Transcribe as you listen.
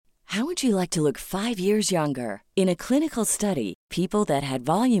How would you like to look 5 years younger? In a clinical study, people that had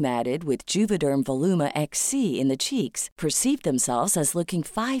volume added with Juvederm Voluma XC in the cheeks perceived themselves as looking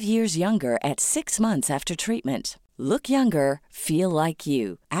 5 years younger at 6 months after treatment. Look younger, feel like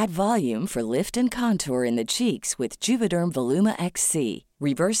you. Add volume for lift and contour in the cheeks with Juvederm Voluma XC.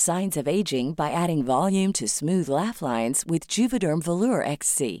 Reverse signs of aging by adding volume to smooth laugh lines with Juvederm Volure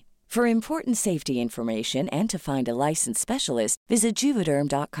XC. For important safety information and to find a licensed specialist, visit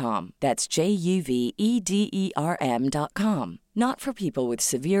Juvederm.com. That's JUVEDERM.com. Not for people with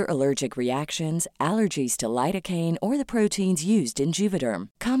severe allergic reactions, allergies to lidocaine, or the proteins used in Juvederm.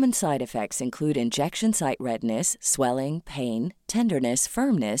 Common side effects include injection site redness, swelling, pain, tenderness,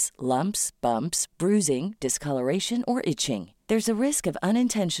 firmness, lumps, bumps, bruising, discoloration, or itching. There's a risk of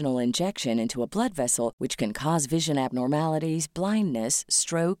unintentional injection into a blood vessel, which can cause vision abnormalities, blindness,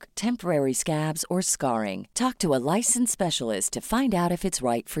 stroke, temporary scabs, or scarring. Talk to a licensed specialist to find out if it's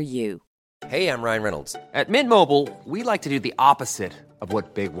right for you. Hey, I'm Ryan Reynolds. At Mint Mobile, we like to do the opposite of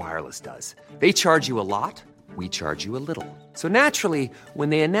what Big Wireless does. They charge you a lot, we charge you a little. So naturally, when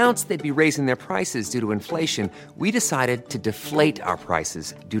they announced they'd be raising their prices due to inflation, we decided to deflate our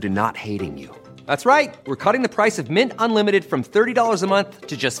prices due to not hating you. That's right. We're cutting the price of Mint Unlimited from $30 a month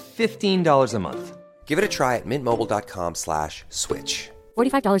to just $15 a month. Give it a try at mintmobile.com/switch.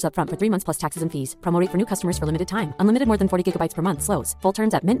 $45 up front for 3 months plus taxes and fees. Promo rate for new customers for limited time. Unlimited more than 40 gigabytes per month. Slows full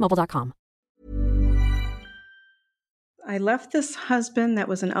terms at mintmobile.com. I left this husband that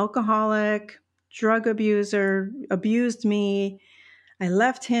was an alcoholic, drug abuser, abused me. I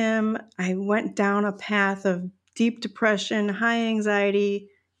left him. I went down a path of deep depression, high anxiety,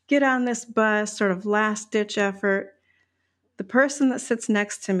 get on this bus, sort of last-ditch effort. The person that sits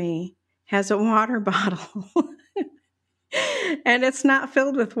next to me has a water bottle, and it's not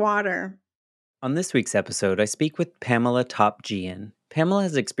filled with water. On this week's episode, I speak with Pamela Topjian. Pamela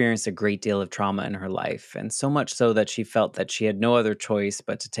has experienced a great deal of trauma in her life, and so much so that she felt that she had no other choice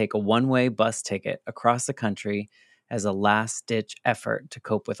but to take a one-way bus ticket across the country as a last-ditch effort to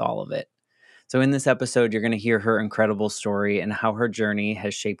cope with all of it. So in this episode, you're going to hear her incredible story and how her journey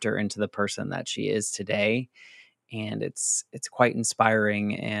has shaped her into the person that she is today. And it's quite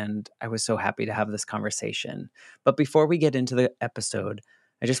inspiring, and I was so happy to have this conversation. But before we get into the episode,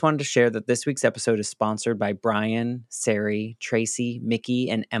 I just wanted to share that this week's episode is sponsored by Brian, Sari, Tracy, Mickey,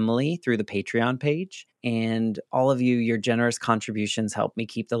 and Emily through the Patreon page. And all of you, your generous contributions help me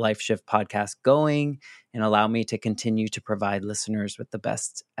keep the Life Shift podcast going and allow me to continue to provide listeners with the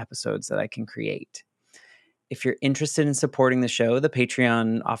best episodes that I can create. If you're interested in supporting the show, the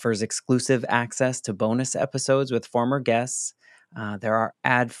Patreon offers exclusive access to bonus episodes with former guests. There are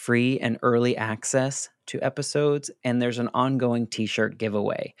ad-free and early access to episodes, and there's an ongoing t-shirt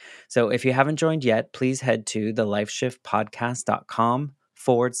giveaway. So if you haven't joined yet, please head to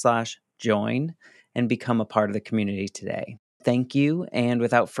thelifeshiftpodcast.com/join and become a part of the community today. Thank you, and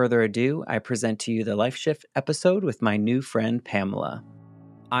without further ado, I present to you the Life Shift episode with my new friend, Pamela.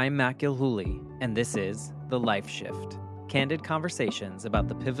 I'm Matt Gilhooly, and this is The Life Shift, candid conversations about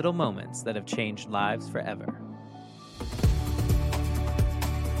the pivotal moments that have changed lives forever.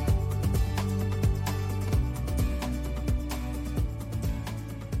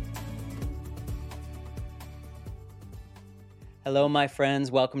 Hello, my friends.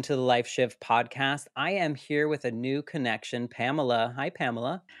 Welcome to the Life Shift podcast. I am here with a new connection, Pamela. Hi,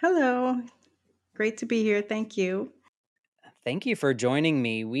 Pamela. Hello. Great to be here. Thank you. Thank you for joining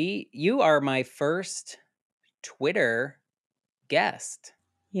me. You are my first Twitter guest.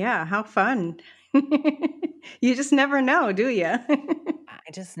 Yeah, how fun. You just never know, do you? I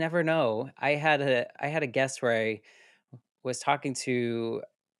just never know. I had a guest where I was talking to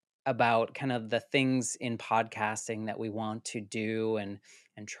about kind of the things in podcasting that we want to do and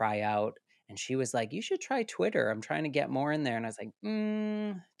try out. And she was like, you should try Twitter. I'm trying to get more in there. And I was like,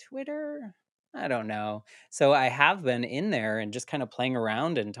 Twitter? I don't know. So I have been in there and just kind of playing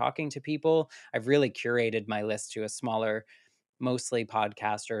around and talking to people. I've really curated my list to a smaller, mostly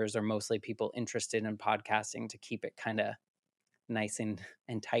podcasters or mostly people interested in podcasting to keep it kind of nice and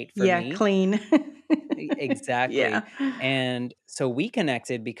tight for me. Yeah, clean. Exactly. Yeah. And so we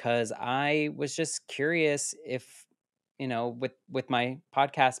connected because I was just curious if, with my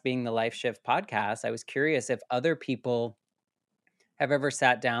podcast being the Life Shift podcast, I was curious if other people have ever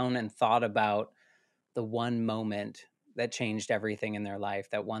sat down and thought about the one moment that changed everything in their life,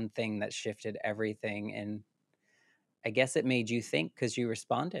 that one thing that shifted everything. And I guess it made you think because you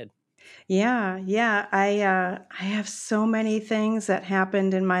responded. Yeah. I have so many things that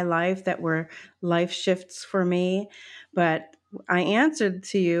happened in my life that were life shifts for me, but I answered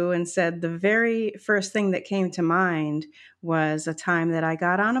to you and said the very first thing that came to mind was a time that I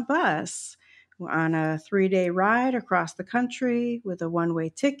got on a bus on a 3-day ride across the country with a one-way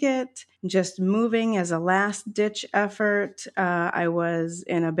ticket, just moving as a last-ditch effort. I was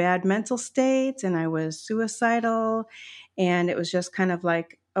in a bad mental state and I was suicidal, and it was just kind of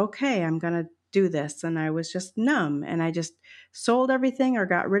like, okay, I'm going to do this. And I was just numb, and I just sold everything or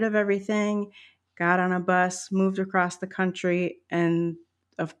got rid of everything, got on a bus, moved across the country, and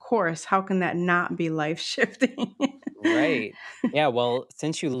of course, how can that not be life shifting? Right. Yeah, well,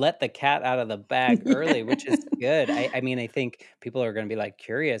 since you let the cat out of the bag early, which is Yeah. good, I mean, I think people are gonna be, like,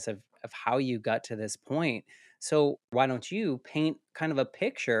 curious of how you got to this point. So, why don't you paint kind of a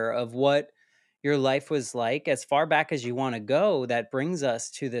picture of what your life was like as far back as you wanna go that brings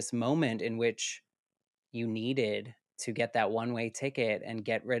us to this moment in which you needed to get that one-way ticket and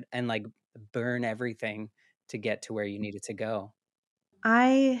get rid and, like, burn everything to get to where you needed to go.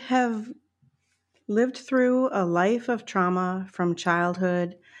 I have lived through a life of trauma from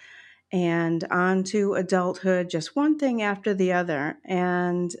childhood and on to adulthood, just one thing after the other.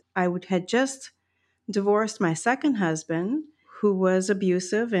 And had just divorced my second husband, who was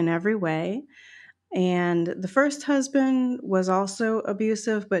abusive in every way. And the first husband was also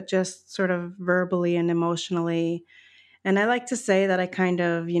abusive, but just sort of verbally and emotionally. And I like to say that I kind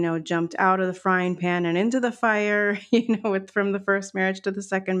of, jumped out of the frying pan and into the fire, from the first marriage to the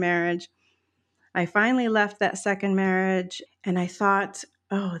second marriage. I finally left that second marriage and I thought,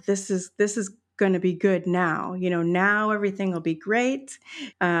 oh, this is going to be good now. Now everything will be great.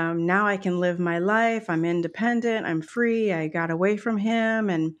 Now I can live my life. I'm independent. I'm free. I got away from him,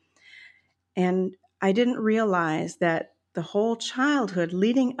 and I didn't realize that the whole childhood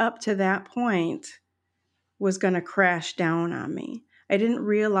leading up to that point was going to crash down on me. I didn't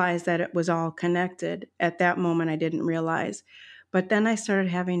realize that it was all connected. At that moment, I didn't realize. But then I started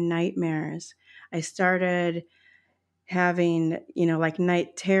having nightmares. I started having, like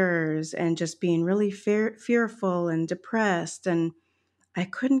night terrors and just being really fearful and depressed. And I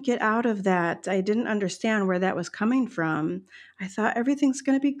couldn't get out of that. I didn't understand where that was coming from. I thought everything's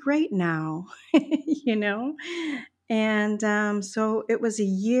going to be great now, you know? And so it was a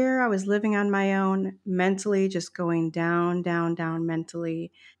year I was living on my own, mentally, just going down, down, down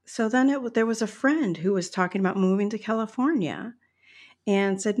mentally. So then there was a friend who was talking about moving to California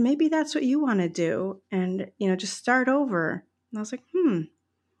and said, maybe that's what you want to do. And, just start over. And I was like,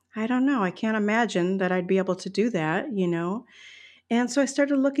 I don't know. I can't imagine that I'd be able to do that. And so I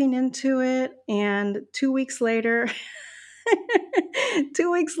started looking into it, and 2 weeks later,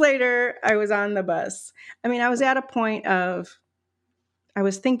 2 weeks later, I was on the bus. I mean, I was at a point of, I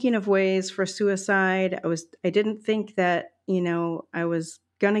was thinking of ways for suicide. I didn't think that, I was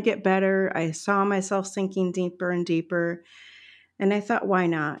going to get better. I saw myself sinking deeper and deeper. And I thought, why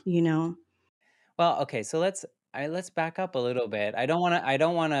not? Well, okay, so let's back up a little bit. I don't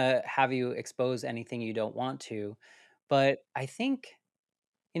wanna have you expose anything you don't want to, but I think,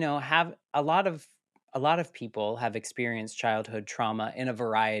 have a lot of people have experienced childhood trauma in a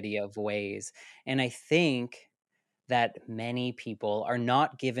variety of ways, and I think that many people are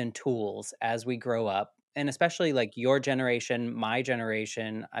not given tools as we grow up, and especially, like, your generation, my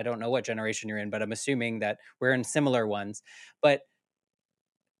generation, I don't know what generation you're in, but I'm assuming that we're in similar ones, but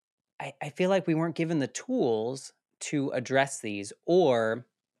I feel like we weren't given the tools to address these, or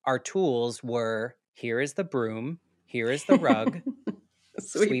our tools were, here is the broom, here is the rug,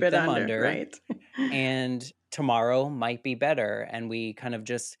 Sweep sweep it them under, under, right? and tomorrow might be better. And we kind of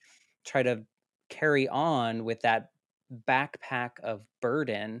just try to carry on with that backpack of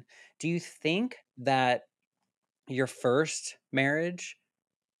burden. Do you think that your first marriage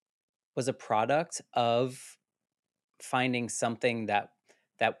was a product of finding something that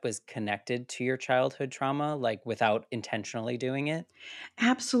was connected to your childhood trauma, like, without intentionally doing it?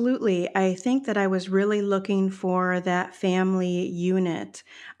 Absolutely. I think that I was really looking for that family unit.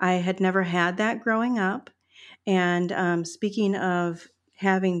 I had never had that growing up. And speaking of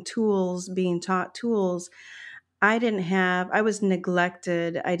having tools, being taught tools, I was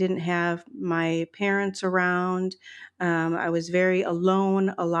neglected. I didn't have my parents around. I was very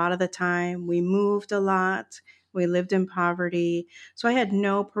alone a lot of the time. We moved a lot. We lived in poverty. So I had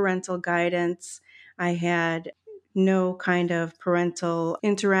no parental guidance. I had no kind of parental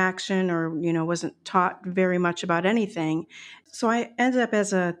interaction, or, wasn't taught very much about anything. So I ended up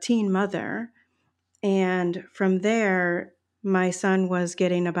as a teen mother, and from there, my son was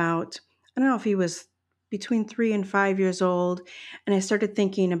getting about, I don't know if he was between 3 and 5 years old. And I started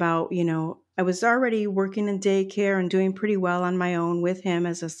thinking about, I was already working in daycare and doing pretty well on my own with him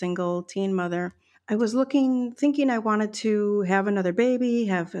as a single teen mother. I was thinking I wanted to have another baby,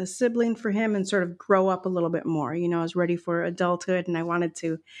 have a sibling for him, and sort of grow up a little bit more. I was ready for adulthood and I wanted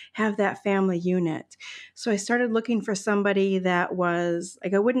to have that family unit. So I started looking for somebody that was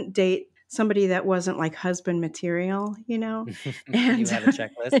like, I wouldn't date somebody that wasn't like husband material. You And had a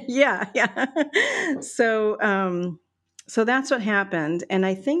checklist? yeah, yeah. So that's what happened. And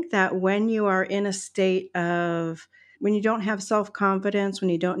I think that when you are in a state of, when you don't have self confidence, when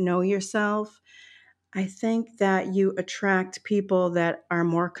you don't know yourself, I think that you attract people that are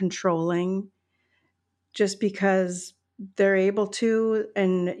more controlling just because they're able to.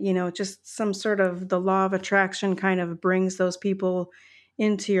 And, just some sort of the law of attraction kind of brings those people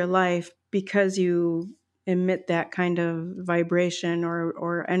into your life because you emit that kind of vibration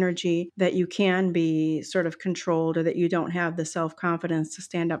or energy that you can be sort of controlled, or that you don't have the self-confidence to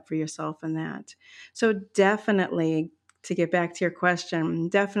stand up for yourself in that. So definitely, to get back to your question,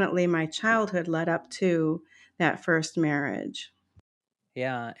 definitely my childhood led up to that first marriage.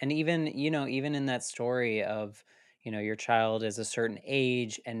 Yeah, and even, even in that story of, your child is a certain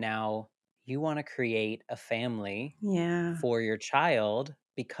age and now you want to create a family Yeah. for your child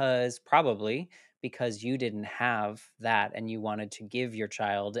because probably because you didn't have that and you wanted to give your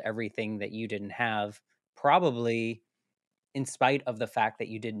child everything that you didn't have, probably in spite of the fact that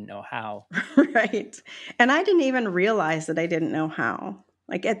you didn't know how. Right. And I didn't even realize that I didn't know how.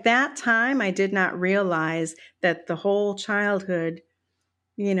 Like at that time, I did not realize that the whole childhood,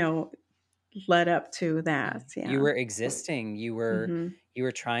 you know, led up to Yeah. that. You Yeah. were existing, Hmm. you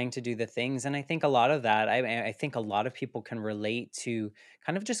were trying to do the things, and I think a lot of that, I think a lot of people can relate to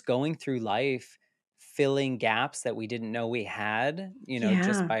kind of just going through life, filling gaps that we didn't know we had,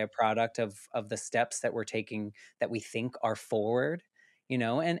 just Yeah. by a product of the steps that we're taking that we think are forward,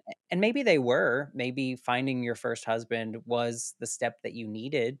 and maybe they were, maybe finding your first husband was the step that you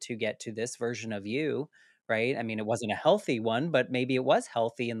needed to get to this version of you, right? I mean, it wasn't a healthy one, but maybe it was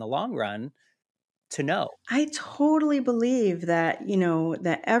healthy in the long run to know. I totally believe that,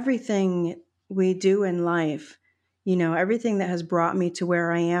 that everything we do in life, everything that has brought me to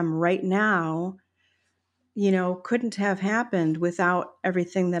where I am right now, couldn't have happened without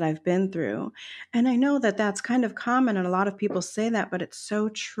everything that I've been through. And I know that that's kind of common and a lot of people say that, but it's so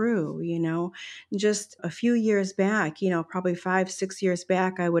true. Just a few years back, probably 5, 6 years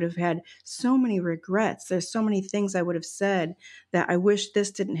back, I would have had so many regrets. There's so many things I would have said that I wish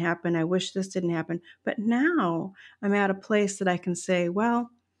this didn't happen. I wish this didn't happen. But now I'm at a place that I can say, well,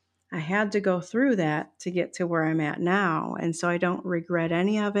 I had to go through that to get to where I'm at now. And so I don't regret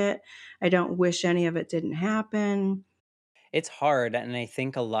any of it. I don't wish any of it didn't happen. It's hard, and I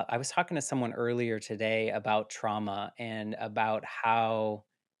think a lot I was talking to someone earlier today about trauma and about how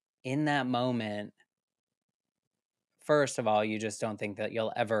in that moment, first of all, you just don't think that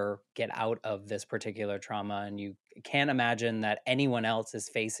you'll ever get out of this particular trauma, and you can't imagine that anyone else is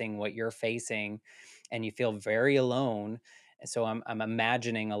facing what you're facing, and you feel very alone. And so I'm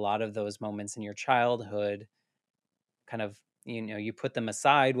imagining a lot of those moments in your childhood kind of, you put them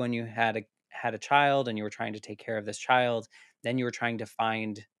aside when you had a child and you were trying to take care of this child, then you were trying to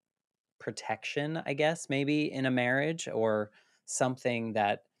find protection, I guess, maybe in a marriage or something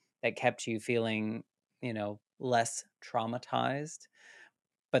that kept you feeling, less traumatized.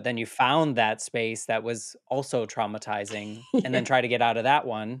 But then you found that space that was also traumatizing and then Yeah, try to get out of that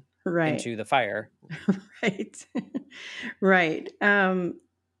one right. into the fire. Right. Right.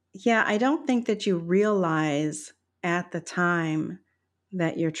 Yeah, I don't think that you realize at the time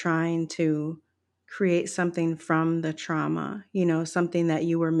that you're trying to create something from the trauma, something that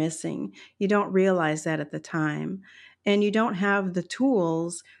you were missing. You don't realize that at the time. And you don't have the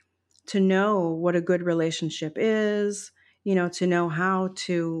tools to know what a good relationship is, to know how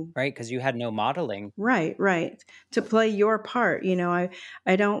to. Right? Because you had no modeling. Right, right. To play your part. I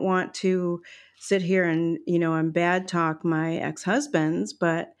don't want to sit here and bad talk my ex-husbands,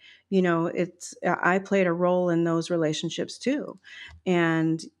 but it's I played a role in those relationships too.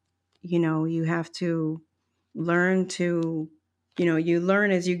 And you have to learn to you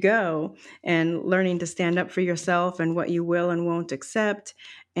learn as you go, and learning to stand up for yourself and what you will and won't accept,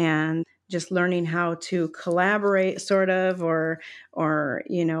 and just learning how to collaborate sort of, or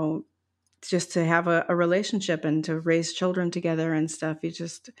just to have a relationship and to raise children together and stuff.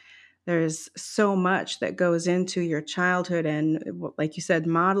 There's so much that goes into your childhood, and like you said,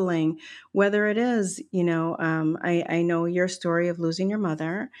 modeling, whether it is, I know your story of losing your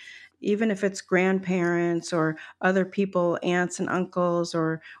mother, even if it's grandparents or other people, aunts and uncles,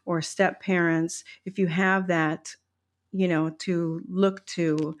 or step parents, if you have that, to look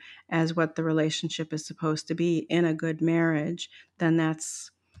to as what the relationship is supposed to be in a good marriage, then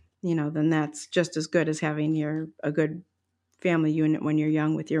then that's just as good as having a good family unit when you're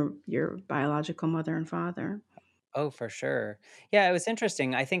young with your biological mother and father. Oh, for sure. Yeah, it was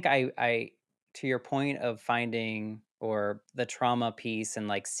interesting. I think I to your point of finding or the trauma piece and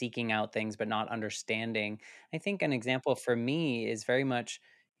like seeking out things but not understanding. I think an example for me is very much,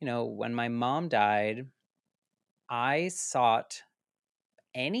 when my mom died, I sought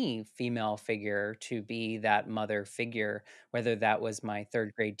any female figure to be that mother figure, whether that was my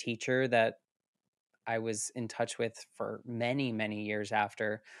third grade teacher that I was in touch with for many, many years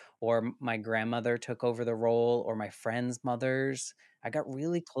after, or my grandmother took over the role, or my friends' mothers. I got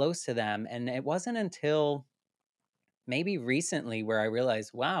really close to them. And it wasn't until maybe recently where I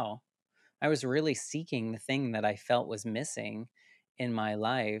realized, wow, I was really seeking the thing that I felt was missing in my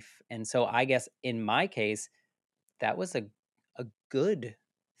life. And so I guess in my case, that was a good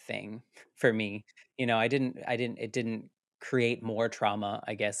thing for me. I didn't it didn't create more trauma,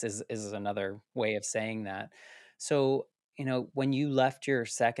 I guess is another way of saying that. So, when you left your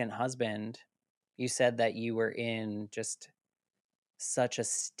second husband, you said that you were in just such a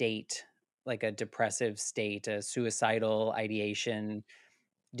state, like a depressive state, a suicidal ideation.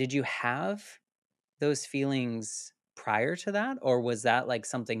 Did you have those feelings prior to that, or was that like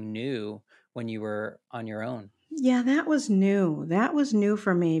something new when you were on your own? Yeah, that was new. That was new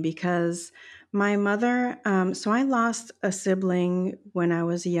for me because my mother, so I lost a sibling when I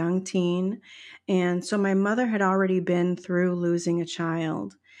was a young teen. And so my mother had already been through losing a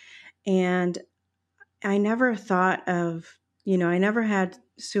child. And I never thought of, I never had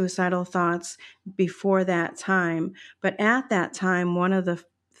suicidal thoughts before that time. But at that time, one of the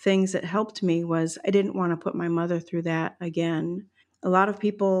things that helped me was I didn't want to put my mother through that again. A lot of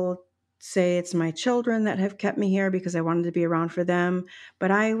people say it's my children that have kept me here because I wanted to be around for them, but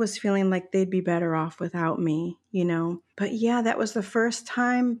I was feeling like they'd be better off without me. But yeah, that was the first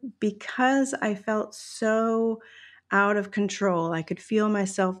time because I felt so out of control. I could feel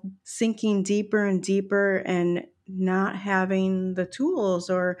myself sinking deeper and deeper and not having the tools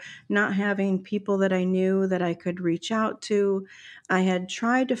or not having people that I knew that I could reach out to. I had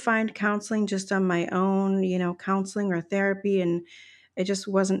tried to find counseling just on my own, counseling or therapy, and I just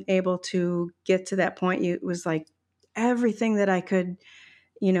wasn't able to get to that point. It was like everything that I could,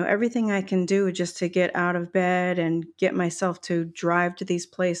 everything I can do just to get out of bed and get myself to drive to these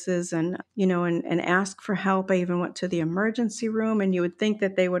places and ask for help. I even went to the emergency room, and you would think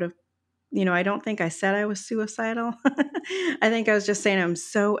that they would have, I don't think I said I was suicidal. I think I was just saying I'm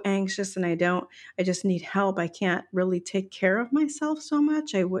so anxious and I just need help. I can't really take care of myself so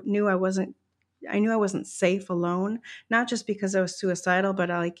much. I knew I wasn't safe alone, not just because I was suicidal,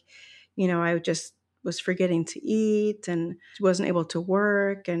 but I just was forgetting to eat and wasn't able to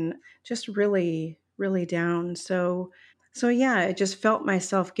work and just really, really down. So yeah, I just felt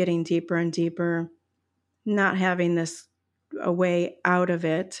myself getting deeper and deeper, not having this a way out of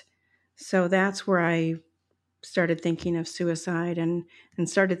it. So that's where I started thinking of suicide and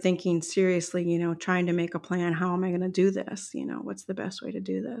started thinking seriously, trying to make a plan. How am I going to do this? What's the best way to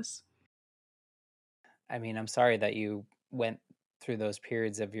do this? I mean, I'm sorry that you went through those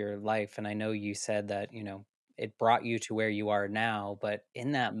periods of your life. And I know you said that, it brought you to where you are now. But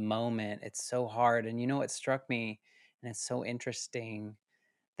in that moment, it's so hard. And what struck me, and it's so interesting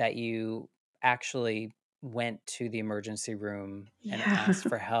that you actually went to the emergency room and Yeah. asked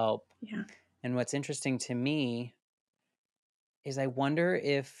for help. Yeah. And what's interesting to me is I wonder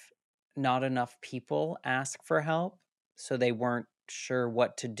if not enough people ask for help. So they weren't sure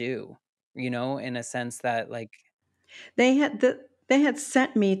what to do, in a sense that, like, They had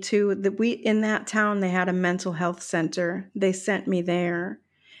sent me to the we in that town. They had a mental health center. They sent me there.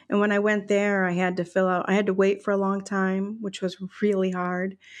 And when I went there, I had to wait for a long time, which was really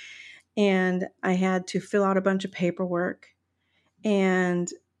hard. And I had to fill out a bunch of paperwork. And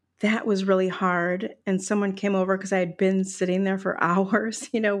that was really hard. And someone came over because I had been sitting there for hours,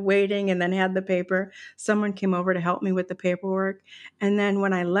 waiting and then had the paper. Someone came over to help me with the paperwork. And then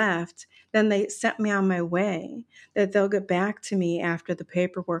when I left, then they sent me on my way that they'll get back to me after the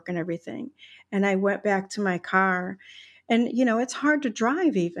paperwork and everything. And I went back to my car. And, it's hard to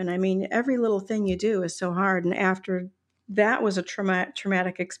drive even. I mean, every little thing you do is so hard. And after that was a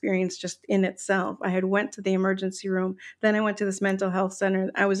traumatic experience just in itself. I had went to the emergency room, then I went to this mental health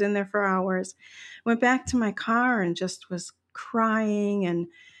center. I was in there for hours. Went back to my car and just was crying and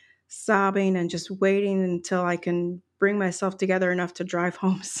sobbing and just waiting until I can bring myself together enough to drive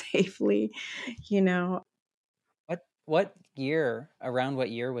home safely, you know. around what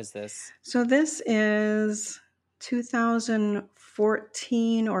year was this? So this is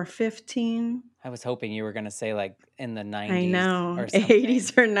 2014 or 15. I was hoping you were going to say like in the I 90s know. or something.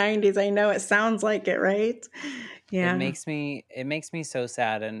 80s or 90s. I know it sounds like it, right? It Yeah. makes me so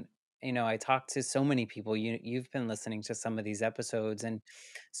sad. And I talk to so many people. You've been listening to some of these episodes, and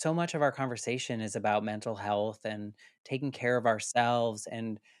so much of our conversation is about mental health and taking care of ourselves.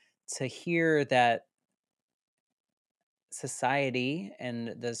 And to hear that society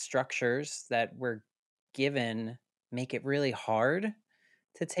and the structures that we're given make it really hard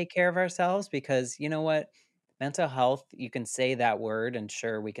to take care of ourselves, because you know what? Mental health, you can say that word and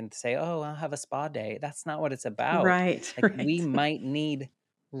sure we can say, "Oh, I'll have a spa day." That's not what it's about. Right, Like, we right. might need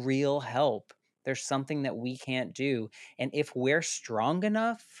real help. There's something that we can't do. And if we're strong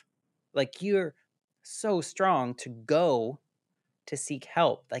enough, like you're so strong to go to seek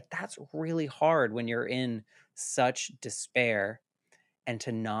help, like that's really hard when you're in such despair and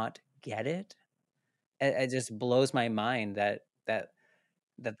to not get it. It just blows my mind that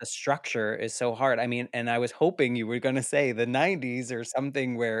the structure is so hard. I mean, and I was hoping you were gonna say the '90s or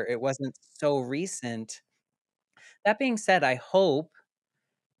something where it wasn't so recent. That being said, I hope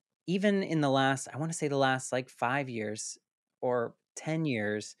even in the last, I wanna say the last, like, 5 years or 10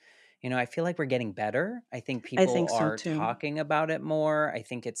 years, I feel like we're getting better. I think I people think so are too. talking about it more. I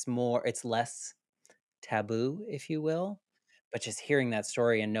think it's less taboo, if you will. But just hearing that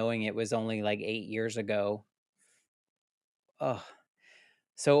story and knowing it was only, like, 8 years ago, ugh.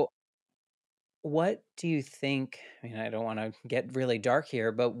 So what do you think? I mean, I don't want to get really dark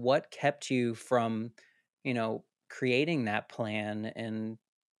here, but what kept you from, creating that plan and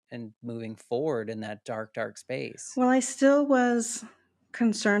moving forward in that dark, dark space? Well, I still was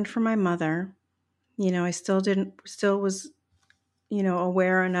concerned for my mother. I still was,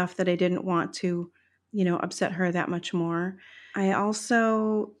 aware enough that I didn't want to, upset her that much more. I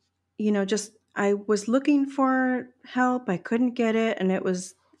also, I was looking for help. I couldn't get it. And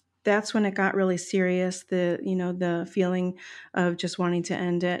that's when it got really serious. The feeling of just wanting to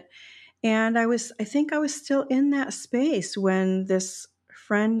end it. And I think I was still in that space when this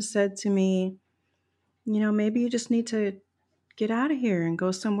friend said to me, maybe you just need to get out of here and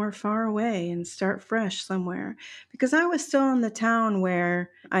go somewhere far away and start fresh somewhere. Because I was still in the town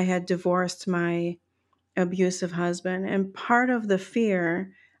where I had divorced my abusive husband. And part of the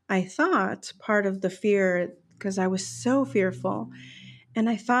fear, because I was so fearful, and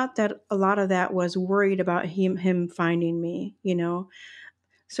I thought that a lot of that was worried about him finding me.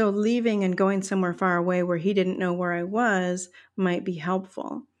 So leaving and going somewhere far away where he didn't know where I was might be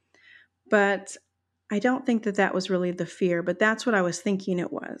helpful. But I don't think that that was really the fear, but that's what I was thinking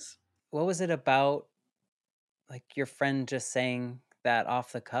it was. What was it about, like, your friend just saying that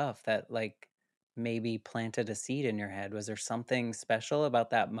off the cuff that, like, maybe planted a seed in your head? Was there something special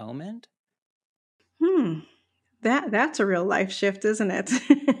about that moment? Hmm. That's a real life shift, isn't it?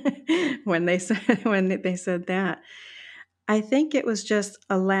 when they said that. I think it was just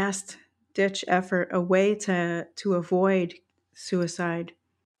a last ditch effort, a way to avoid suicide.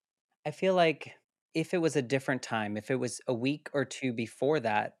 I feel like if it was a different time, if it was a week or 2 before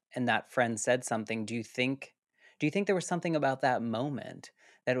that and that friend said something, do you think there was something about that moment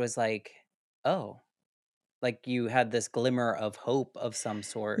that was like, "Oh," like you had this glimmer of hope of some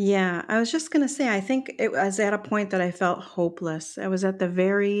sort? Yeah, I was just going to say I think it was at a point that I felt hopeless. I was at the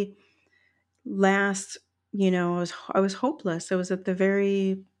very last, I was hopeless. I was at the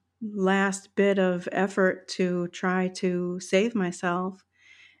very last bit of effort to try to save myself,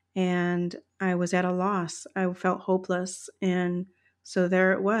 and I was at a loss. I felt hopeless, and so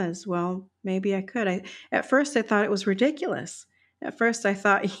there it was. Well, maybe I could. At first I thought it was ridiculous. At first I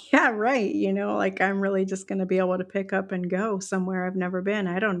thought, yeah, right, like I'm really just going to be able to pick up and go somewhere I've never been.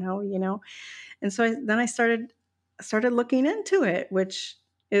 I don't know. And so then I started looking into it, which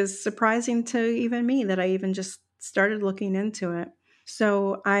is surprising to even me that I even just started looking into it.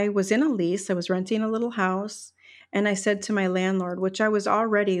 So I was in a lease, I was renting a little house, and I said to my landlord, which I was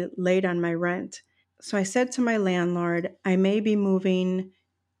already late on my rent. So I said to my landlord, I may be moving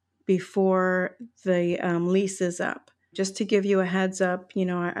before the lease is up. Just to give you a heads up,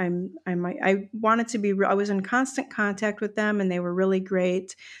 I wanted to be. I was in constant contact with them, and they were really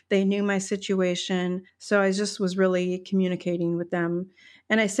great. They knew my situation, so I just was really communicating with them.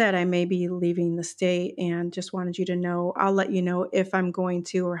 And I said I may be leaving the state, and just wanted you to know. I'll let you know if I'm going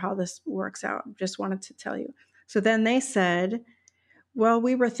to or how this works out. Just wanted to tell you. So then they said, "Well,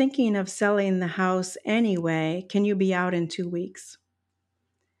 we were thinking of selling the house anyway. Can you be out in 2 weeks?"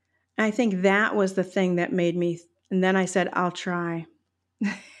 I think that was the thing that made me, and then I said, "I'll try."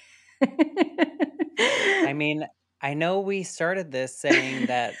 I mean, I know we started this saying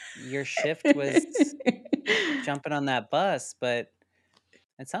that your shift was jumping on that bus, but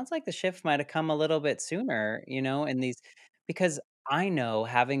it sounds like the shift might have come a little bit sooner, and these because I know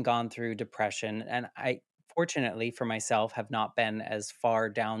having gone through depression, and I fortunately for myself have not been as far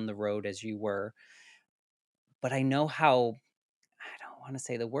down the road as you were, but I know how I don't want to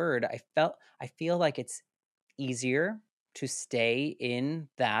say the word. I feel like it's easier to stay in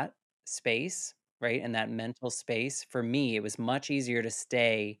that space, right? In that mental space. For me, it was much easier to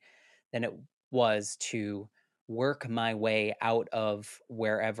stay than it was to work my way out of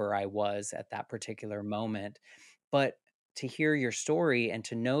wherever I was at that particular moment. But to hear your story and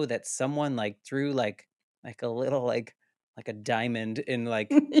to know that someone like threw like a little like a diamond in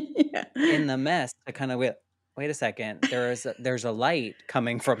Yeah. in the mess to kind of wait a second, there's a light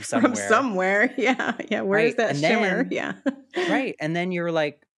coming from From somewhere. somewhere. Yeah. Yeah. Where is Right. that And shimmer? then Yeah. right. And then you're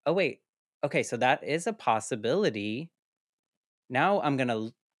like, oh wait, okay, so that is a possibility. Now I'm gonna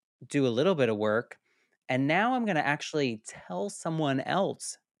do a little bit of work. And now I'm gonna actually tell someone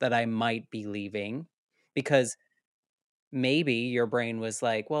else that I might be leaving because maybe your brain was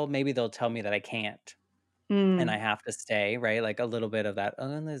like, well, maybe they'll tell me that I can't and I Mm. have to stay, right? Like a little bit of that,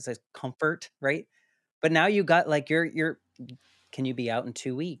 oh, and there's a comfort, right? But now you got like you're can you be out in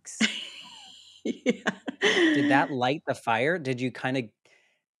 2 weeks? Did Yeah. that light the fire? Did you kind of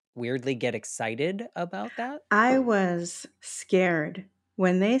weirdly get excited about that? I was scared.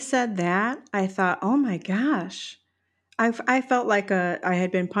 When they said that, I thought, oh my gosh. I felt like I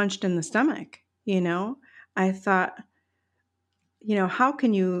had been punched in the stomach, you know? I thought, how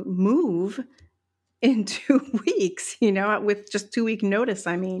can you move in 2 weeks, with just 2 week notice?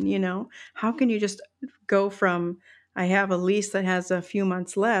 I mean, how can you just go from I have a lease that has a few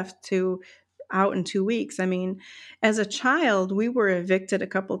months left to out in 2 weeks? I mean, as a child, we were evicted a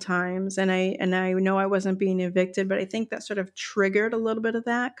couple times, and I know I wasn't being evicted, but I think that sort of triggered a little bit of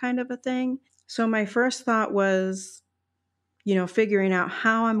that kind of a thing. So my first thought was, figuring out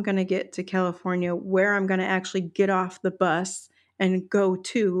how I'm going to get to California, where I'm going to actually get off the bus and go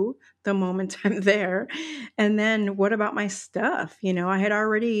to the moment I'm there. And then what about my stuff? I had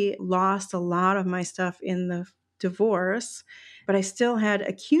already lost a lot of my stuff in the divorce, but I still had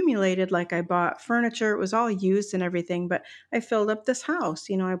accumulated, like I bought furniture. It was all used and everything, but I filled up this house.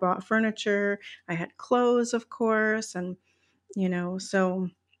 I bought furniture, I had clothes, of course, and so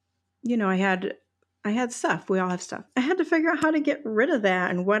I had stuff. We all have stuff. I had to figure out how to get rid of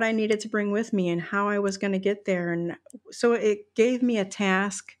that and what I needed to bring with me and how I was going to get there. And so it gave me a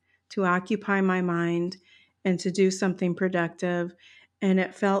task to occupy my mind and to do something productive. And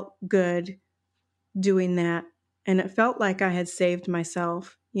it felt good doing that. And it felt like I had saved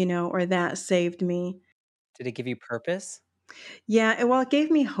myself, or that saved me. Did it give you purpose? Yeah, well, it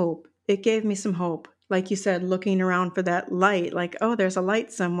gave me hope. It gave me some hope. Like you said, looking around for that light, like, oh, there's a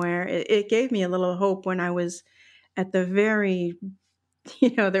light somewhere. It gave me a little hope when I was at the very,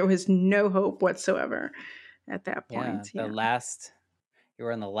 there was no hope whatsoever at that Yeah, point. Yeah. you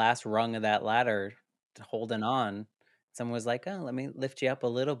were on the last rung of that ladder, holding on. Someone was like, "Oh, let me lift you up a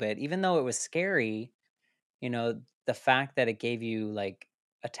little bit." Even though it was scary, the fact that it gave you like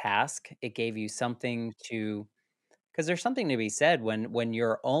a task, it gave you something to because there's something to be said when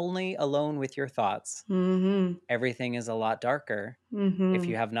you're only alone with your thoughts, Mm-hmm. everything is a lot darker. If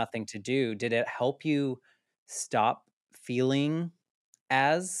Mm-hmm. you have nothing to do, did it help you stop feeling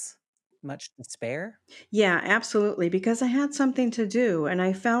as much despair? Yeah, absolutely. Because I had something to do and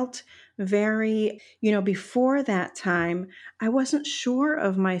I felt very, before that time, I wasn't sure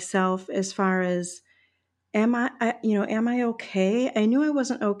of myself as far as am I okay? I knew I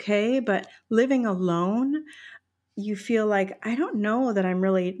wasn't okay, but living alone, you feel like, I don't know that I'm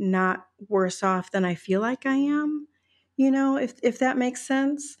really not worse off than I feel like I am. If that makes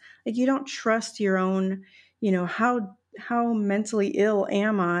sense. Like you don't trust your own, how mentally ill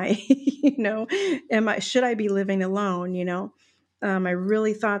am I? Should I be living alone? I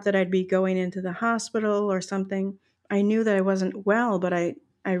really thought that I'd be going into the hospital or something. I knew that I wasn't well, but I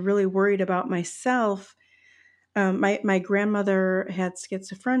really worried about myself. My grandmother had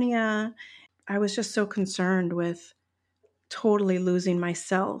schizophrenia. I was just so concerned with totally losing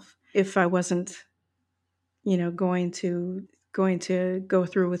myself if I wasn't, going to go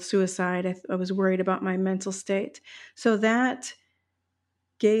through with suicide. I was worried about my mental state. So that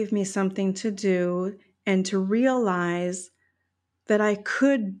gave me something to do and to realize that I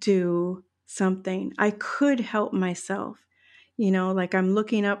could do something. I could help myself. Like I'm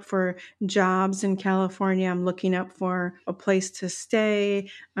looking up for jobs in California. I'm looking up for a place to stay.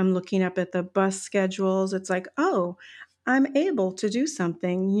 I'm looking up at the bus schedules. It's like, oh, I'm able to do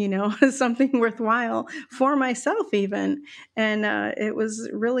something, something worthwhile for myself, even. And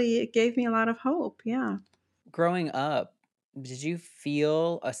it gave me a lot of hope. Yeah. growing up, did you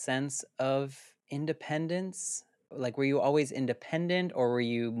feel a sense of independence? Like, were you always independent, or were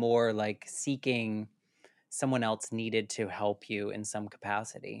you more like seeking someone else needed to help you in some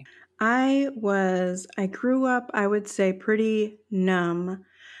capacity? I grew up, I would say, pretty numb.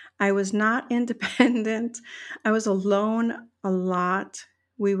 I was not independent. I was alone a lot.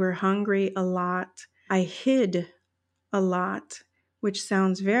 We were hungry a lot. I hid a lot, which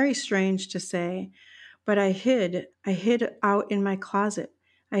sounds very strange to say, but I hid. I hid out in my closet.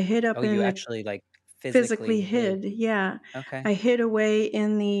 I hid Oh, up you in the actually like physically physically hid. hid. Yeah. Okay. I hid away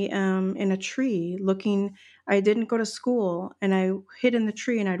in the in a tree looking. I didn't go to school and I hid in the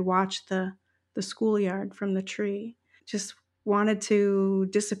tree and I'd watch the schoolyard from the tree. Just wanted to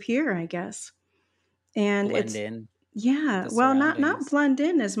disappear, I guess. And Blend it's in with yeah, the well, not surroundings, blend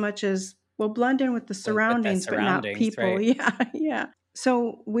in as much as well, blend in with the with the surroundings, but not surroundings, people. right? Yeah, yeah.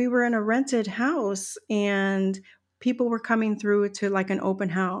 So we were in a rented house and people were coming through to like an open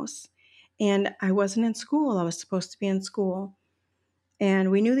house. And I wasn't in school. I was supposed to be in school.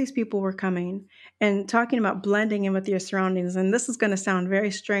 And we knew these people were coming and talking about blending in with your surroundings. And this is going to sound very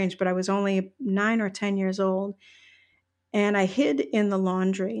strange, but I was only 9 or 10 years old. And I hid in the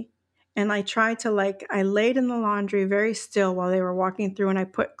laundry. And I tried to I laid in the laundry very still while they were walking through, and I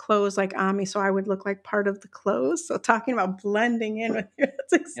put clothes like on me so I would look like part of the clothes. So talking about blending in with you,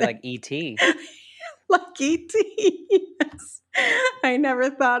 that's You're like exactly ET. like ET. Yes. I never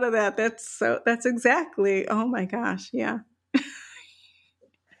thought of that. That's exactly. Oh my gosh. Yeah.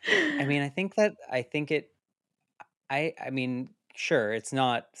 I mean, I think it I mean, sure, it's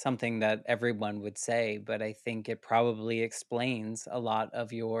not something that everyone would say, but I think it probably explains a lot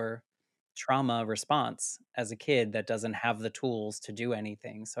of your trauma response as a kid that doesn't have the tools to do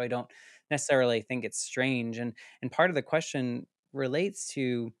anything. So I don't necessarily think it's strange. And part of the question relates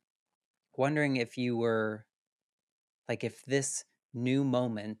to wondering if you were like if this new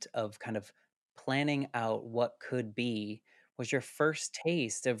moment of kind of planning out what could be was your first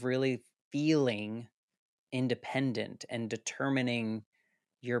taste of really feeling independent and determining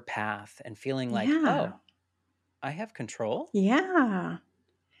your path and feeling like, Yeah. oh, I have control. Yeah.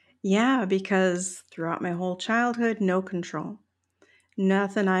 Yeah. Because throughout my whole childhood, no control.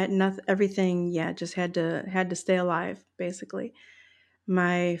 Nothing, everything, yeah, just had to stay alive, basically.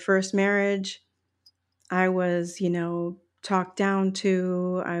 My first marriage, I was, talked down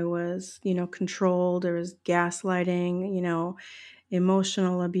to, I was, controlled, there was gaslighting,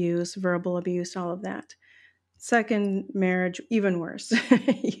 emotional abuse, verbal abuse, all of that. Second marriage, even worse,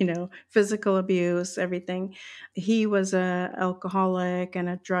 physical abuse, everything. He was a alcoholic and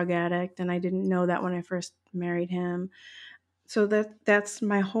a drug addict, and I didn't know that when I first married him. So that's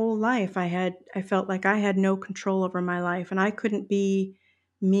my whole life. I felt like I had no control over my life and I couldn't be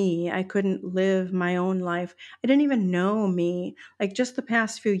me. I couldn't live my own life. I didn't even know me. Like just the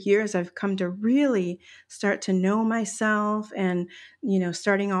past few years I've come to really start to know myself and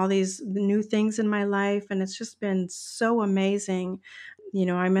starting all these new things in my life, and it's just been so amazing.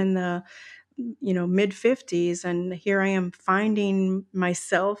 I'm in the mid 50s, and here I am finding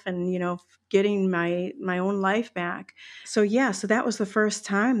myself and getting my own life back. So yeah, so that was the first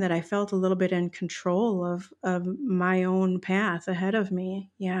time that I felt a little bit in control of my own path ahead of me.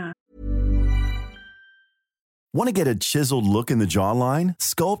 Yeah. Want to get a chiseled look in the jawline?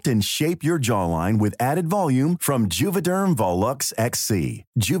 Sculpt and shape your jawline with added volume from Juvederm Volux XC.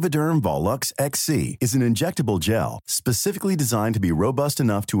 Juvederm Volux XC is an injectable gel specifically designed to be robust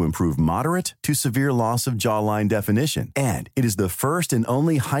enough to improve moderate to severe loss of jawline definition. And it is the first and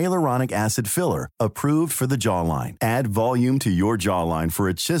only hyaluronic acid filler approved for the jawline. Add volume to your jawline for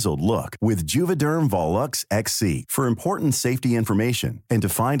a chiseled look with Juvederm Volux XC. For important safety information and to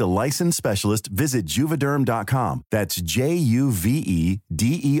find a licensed specialist, visit juvederm.com. That's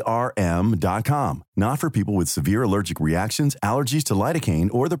JUVEDERM.com. Not for people with severe allergic reactions, allergies to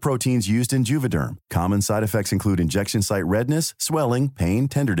lidocaine, or the proteins used in Juvederm. Common side effects include injection site redness, swelling, pain,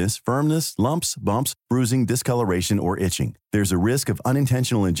 tenderness, firmness, lumps, bumps, bruising, discoloration, or itching. There's a risk of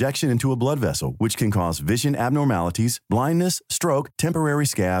unintentional injection into a blood vessel, which can cause vision abnormalities, blindness, stroke, temporary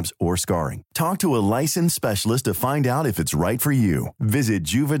scabs, or scarring. Talk to a licensed specialist to find out if it's right for you. Visit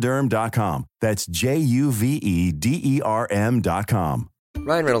Juvederm.com. That's JUVEDERM.com.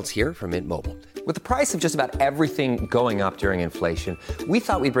 Ryan Reynolds here from Mint Mobile. With the price of just about everything going up during inflation, we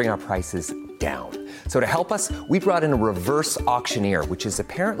thought we'd bring our prices down. So to help us, we brought in a reverse auctioneer, which is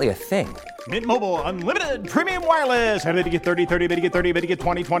apparently a thing. Mint Mobile Unlimited Premium Wireless. How to get 30, 30, bit to get 30, bit to get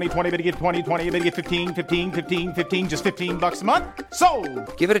 20, 20, 20, bit to get 20, 20, bit to get 15, 15, 15, 15, just $15 a month?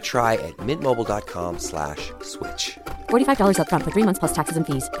 Sold! Give it a try at mintmobile.com/switch. $45 upfront for 3 months plus taxes and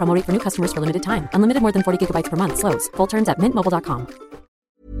fees. Promo rate for new customers for limited time. Unlimited more than 40 gigabytes per month slows. Full terms at mintmobile.com.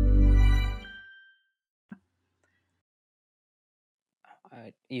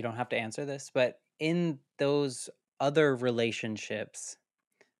 You don't have to answer this, but in those other relationships,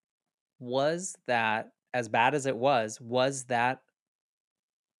 was that, as bad as it was that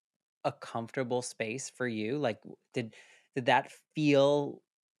a comfortable space for you? Like, did that feel,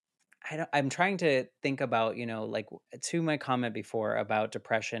 I'm trying to think about, like, to my comment before about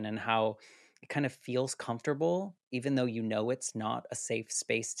depression and how it kind of feels comfortable, even though it's not a safe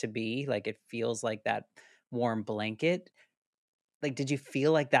space to be. Like, it feels like that warm blanket. Like, did you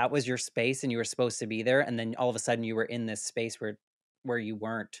feel like that was your space and you were supposed to be there, and then all of a sudden you were in this space where you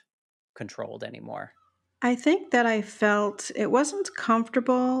weren't controlled anymore? I think that I felt it wasn't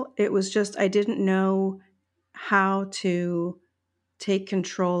comfortable. It was just I didn't know how to take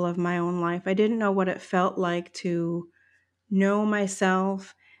control of my own life. I didn't know what it felt like to know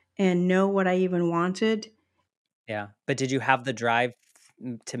myself and know what I even wanted. Yeah. But did you have the drive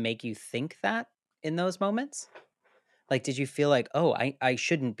to make you think that in those moments? Like, did you feel like, oh, I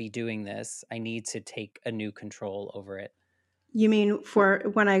shouldn't be doing this. I need to take a new control over it? You mean for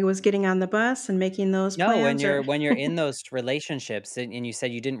when I was getting on the bus and making those No, when plans, you're or when you're in those relationships and you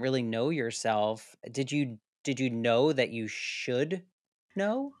said you didn't really know yourself, did you know that you should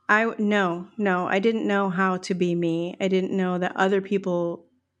know? no, I didn't know how to be me. I didn't know that other people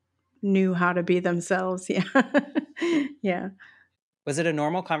knew how to be themselves. Yeah. Yeah. Was it a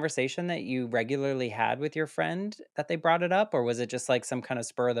normal conversation that you regularly had with your friend that they brought it up, or was it just like some kind of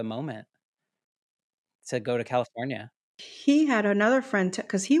spur of the moment to go to California? He had another friend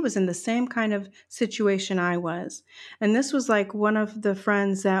because he was in the same kind of situation I was. And this was like one of the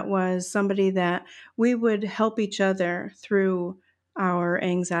friends that was somebody that we would help each other through our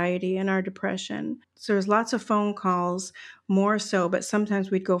anxiety and our depression. So there's lots of phone calls, more so, but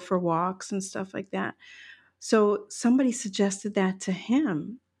sometimes we'd go for walks and stuff like that. So somebody suggested that to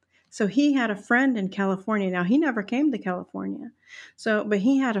him. So he had a friend in California. Now he never came to California. But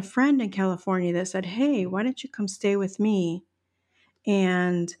he had a friend in California that said, "Hey, why don't you come stay with me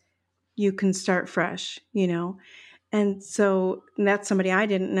and you can start fresh?" And so that's somebody I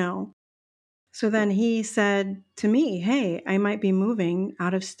didn't know. So then he said to me, "Hey, I might be moving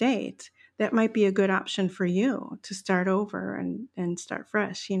out of state. That might be a good option for you to start over and start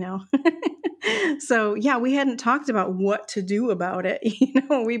fresh?" So yeah, we hadn't talked about what to do about it.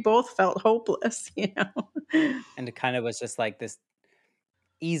 We both felt hopeless. And it kind of was just like this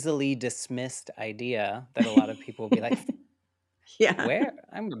easily dismissed idea that a lot of people will be like, Yeah. "Where?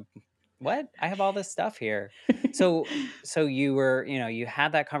 What? I have all this stuff here." So you were, you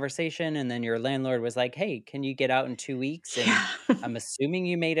had that conversation and then your landlord was like, "Hey, can you get out in 2 weeks?" And Yeah. I'm assuming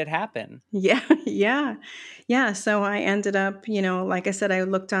you made it happen. Yeah, yeah. Yeah, so I ended up, like I said, I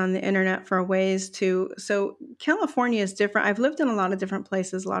looked on the internet for ways so California is different. I've lived in a lot of different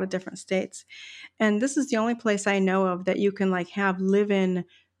places, a lot of different states. And this is the only place I know of that you can like have live-in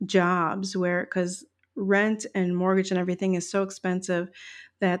jobs where cuz rent and mortgage and everything is so expensive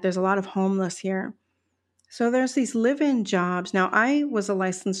that there's a lot of homeless here. So there's these live-in jobs. Now, I was a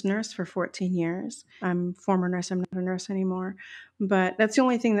licensed nurse for 14 years. I'm a former nurse. I'm not a nurse anymore. But that's the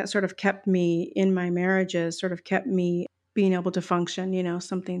only thing that sort of kept me in my marriages, sort of kept me being able to function,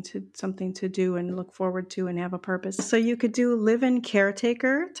 something to do and look forward to and have a purpose. So you could do live-in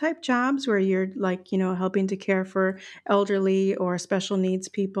caretaker type jobs where you're like, helping to care for elderly or special needs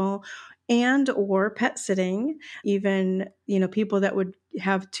people, and or pet sitting, even, people that would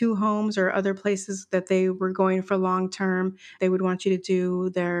have two homes or other places that they were going for long term. They would want you to do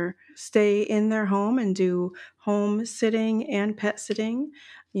their stay in their home and do home sitting and pet sitting,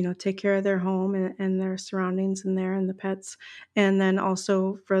 take care of their home and their surroundings in there and the pets. And then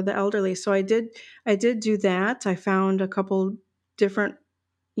also for the elderly. So I did do that. I found a couple different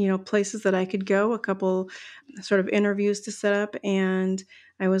places that I could go, a couple sort of interviews to set up, and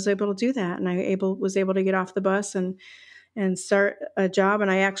I was able to do that. And was able to get off the bus and start a job. And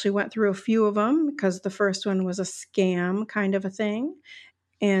I actually went through a few of them because the first one was a scam kind of a thing.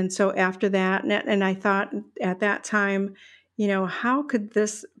 And so after that, and I thought at that time, how could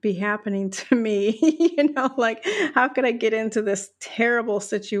this be happening to me? Like, how could I get into this terrible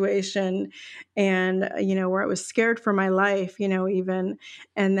situation and, where I was scared for my life, even.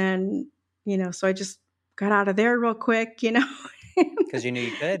 And then, so I just got out of there real quick. Because you knew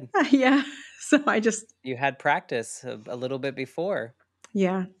you could. Yeah. So I just, You had practice a little bit before.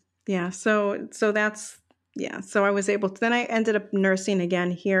 yeah. Yeah. So that's, yeah. So I was able to, then I ended up nursing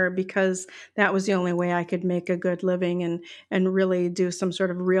again here because that was the only way I could make a good living and really do some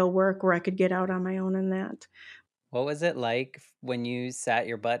sort of real work where I could get out on my own in that. What was it like when you sat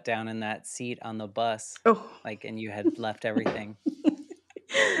your butt down in that seat on the bus, Oh, like, and you had left everything?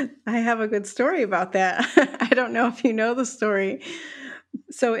 I have a good story about that. I don't know if you know the story.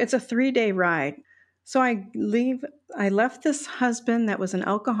 So it's a 3-day ride. So I left this husband that was an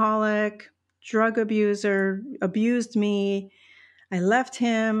alcoholic, drug abuser, abused me. I left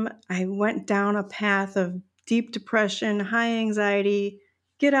him. I went down a path of deep depression, high anxiety,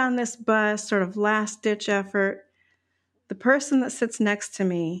 get on this bus, sort of last ditch effort. The person that sits next to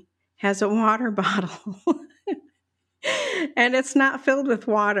me has a water bottle and it's not filled with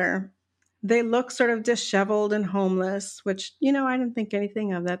water. They look sort of disheveled and homeless, which, I didn't think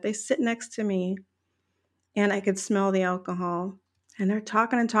anything of that. They sit next to me and I could smell the alcohol. And they're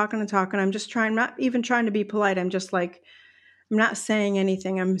talking and talking and talking. I'm just trying, not even trying to be polite. I'm just like, I'm not saying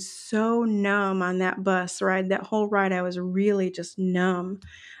anything. I'm so numb on that bus ride. That whole ride, I was really just numb.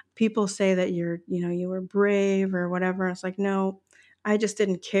 People say that you were brave or whatever. It's like, no, I just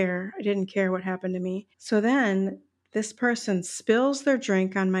didn't care. I didn't care what happened to me. So then this person spills their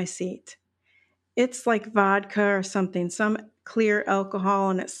drink on my seat. It's like vodka or something, some clear alcohol,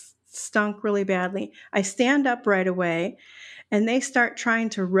 and it stunk really badly. I stand up right away and they start trying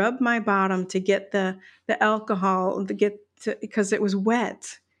to rub my bottom to get the alcohol because it was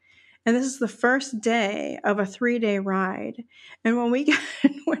wet. And this is the first day of a 3-day ride. And when we got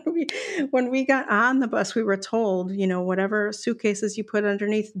when we got on the bus, we were told, whatever suitcases you put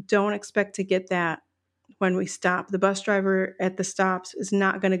underneath, don't expect to get that when we stop. The bus driver at the stops is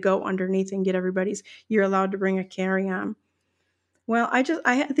not going to go underneath and get everybody's. You're allowed to bring a carry-on. Well,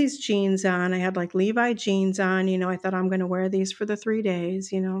 I had these jeans on. I had like Levi jeans on. I thought I'm going to wear these for the 3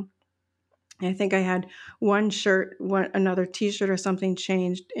 days. I think I had one shirt, another T-shirt or something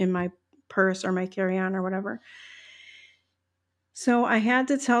changed in my purse or my carry-on or whatever. So I had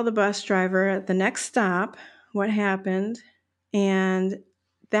to tell the bus driver at the next stop what happened. And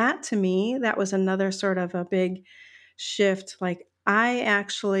that to me, that was another sort of a big shift. Like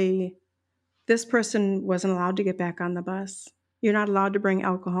this person wasn't allowed to get back on the bus. You're not allowed to bring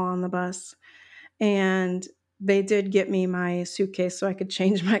alcohol on the bus. And they did get me my suitcase so I could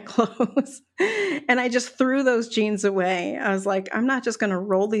change my clothes. And I just threw those jeans away. I was like, I'm not just going to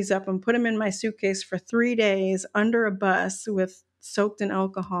roll these up and put them in my suitcase for 3 days under a bus with soaked in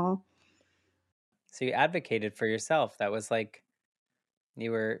alcohol. So you advocated for yourself. That was like you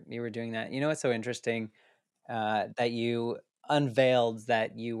were doing that. You know what's so interesting? That you unveiled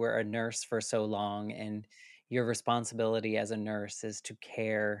that you were a nurse for so long, and your responsibility as a nurse is to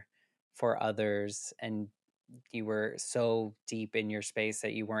care for others, and you were so deep in your space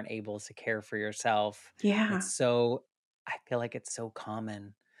that you weren't able to care for yourself. Yeah. I feel like it's so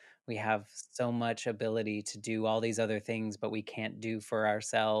common. We have so much ability to do all these other things, but we can't do for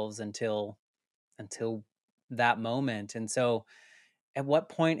ourselves until that moment. And so at what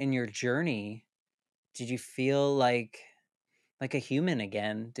point in your journey did you feel like a human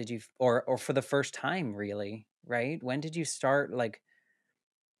again? Did you, or for the first time, really, right? When did you start like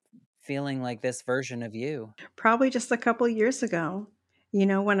feeling like this version of you? Probably just a couple years ago,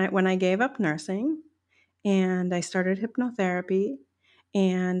 when I gave up nursing and I started hypnotherapy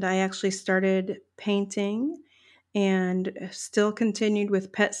and I actually started painting and still continued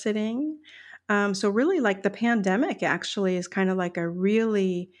with pet sitting. So really like the pandemic actually is kind of like I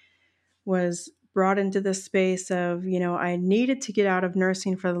really was brought into this space of, I needed to get out of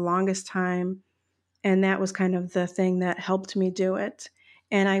nursing for the longest time. And that was kind of the thing that helped me do it.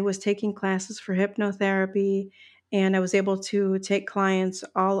 And I was taking classes for hypnotherapy and I was able to take clients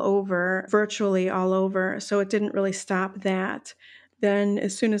all over, virtually all over. So it didn't really stop that. Then,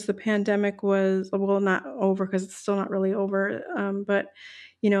 as soon as the pandemic was, well, not over because it's still not really over, but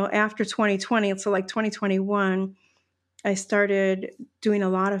after 2020, so like 2021, I started doing a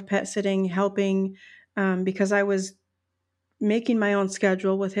lot of pet sitting, helping because I was making my own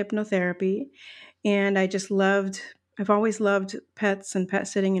schedule with hypnotherapy. And I've always loved pets and pet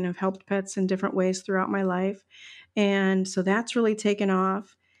sitting and have helped pets in different ways throughout my life. And so that's really taken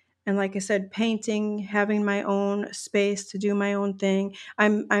off. And like I said, painting, having my own space to do my own thing.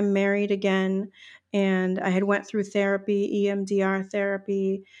 I'm married again and I had went through therapy, EMDR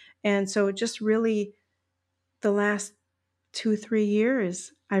therapy. And so just really the last 2-3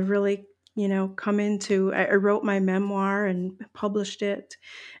 years, I've really, come into, I wrote my memoir and published it.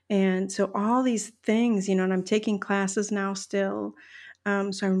 And so all these things, and I'm taking classes now still.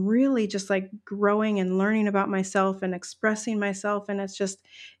 So I'm really just like growing and learning about myself and expressing myself. And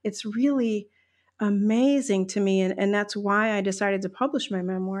it's really amazing to me. And that's why I decided to publish my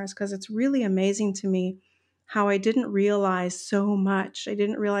memoirs, because it's really amazing to me how I didn't realize so much. I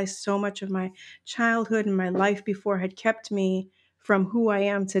didn't realize so much of my childhood and my life before had kept me from who I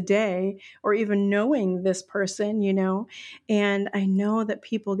am today, or even knowing this person, And I know that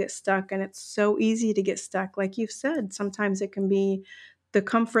people get stuck, and it's so easy to get stuck. Like you've said, sometimes it can be the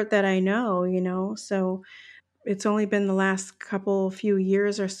comfort that I know. So it's only been the last few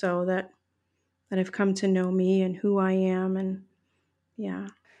years or so that I've come to know me and who I am. And yeah.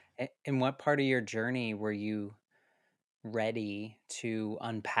 In what part of your journey were you ready to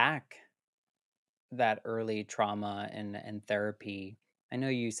unpack that early trauma and therapy? I know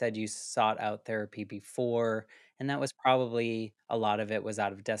you said you sought out therapy before, and that was probably a lot of it was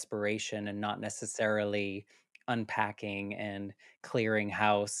out of desperation and not necessarily unpacking and clearing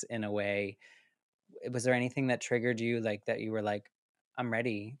house in a way. Was there anything that triggered you, like that you were like, I'm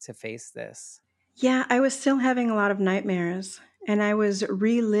ready to face this? Yeah, I was still having a lot of nightmares, and I was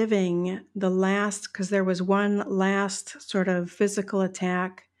reliving because there was one last sort of physical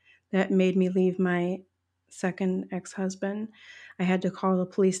attack that made me leave my second ex-husband. I had to call the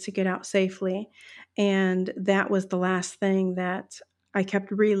police to get out safely, and that was the last thing that I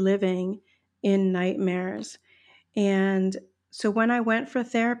kept reliving in nightmares. And so when I went for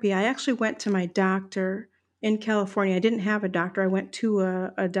therapy, I actually went to my doctor in California. I didn't have a doctor. I went to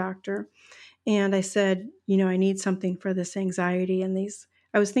a doctor, and I said, I need something for this anxiety and these.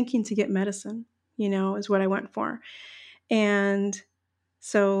 I was thinking to get medicine, is what I went for. And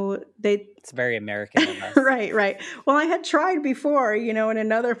so they, It's very American of us. right, right. Well, I had tried before, in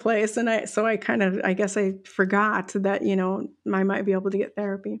another place. And I guess I forgot that, I might be able to get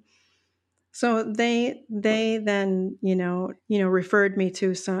therapy. So they then, referred me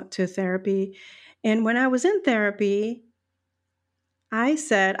to therapy. And when I was in therapy, I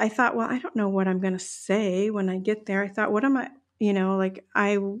thought, well, I don't know what I'm going to say when I get there. I thought, what am I, like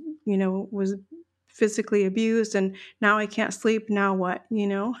was physically abused and now I can't sleep. Now what,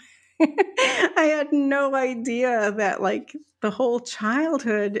 I had no idea that like the whole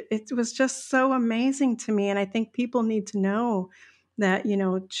childhood, it was just so amazing to me. And I think people need to know that,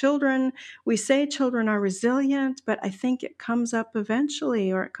 we say children are resilient, but I think it comes up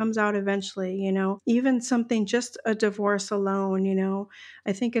eventually, or it comes out eventually, even something, just a divorce alone,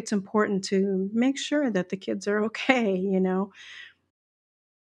 I think it's important to make sure that the kids are okay.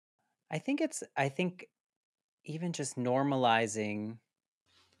 I think even just normalizing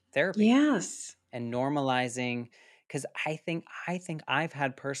therapy Yes, and normalizing, because I think I've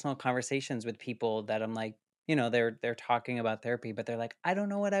had personal conversations with people that I'm like, they're talking about therapy, but they're like, I don't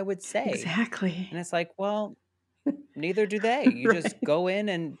know what I would say. exactly. And it's like, well, neither do they. You just Right. go in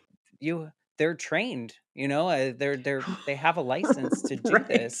and they're trained, they have a license to do Right.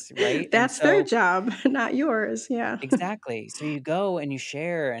 this, right? And That's their so job, not yours. Yeah. exactly. So you go and you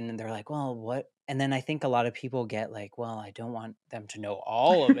share, and then they're like, well, what? And then I think a lot of people get like, well, I don't want them to know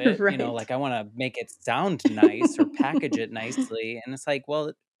all of it. Right. Like I want to make it sound nice or package it nicely. And it's like,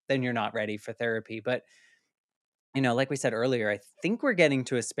 well, then you're not ready for therapy. But, like we said earlier, I think we're getting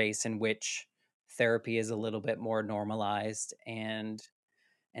to a space in which therapy is a little bit more normalized and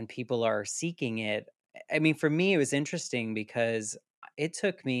people are seeking it. I mean, for me, it was interesting because it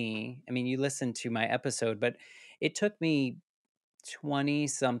took me, I mean, you listened to my episode, but it took me 20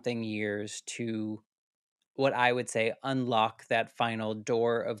 something years to what I would say unlock that final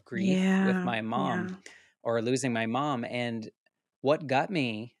door of grief with Yeah. my mom Yeah. or losing my mom. And what got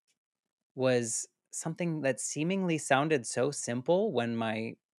me was something that seemingly sounded so simple when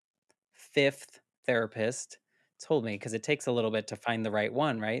my fifth therapist told me, because it takes a little bit to find the right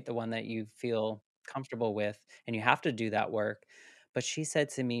one, right? The one that you feel comfortable with, and you have to do that work. But she said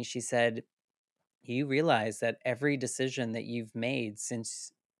to me, she said, you realize that every decision that you've made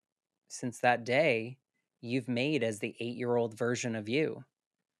since that day, you've made as the 8-year-old version of you,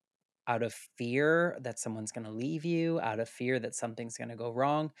 out of fear that someone's going to leave you, out of fear that something's going to go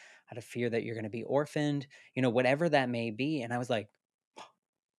wrong, out of fear that you're going to be orphaned, whatever that may be. And I was like,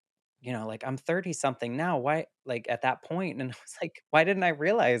 like I'm 30 something now. Why, like at that point, and I was like, why didn't I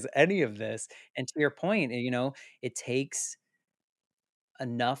realize any of this? And to your point, it takes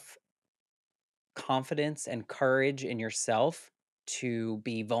enough confidence and courage in yourself to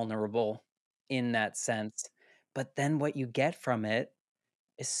be vulnerable in that sense. But then what you get from it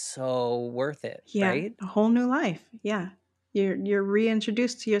is so worth it, Yeah. right? A whole new life. Yeah. You're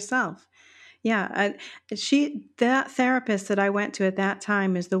reintroduced to yourself. Yeah. That therapist that I went to at that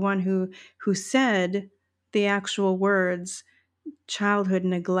time is the one who said the actual words childhood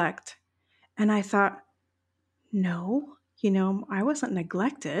neglect. And I thought, no, I wasn't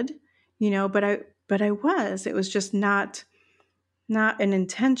neglected, but I was. It was just not an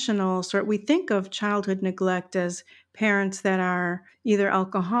intentional sort. We think of childhood neglect as parents that are either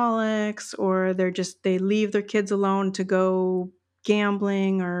alcoholics or they leave their kids alone to go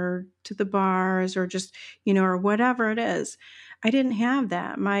gambling or to the bars or just, or whatever it is. I didn't have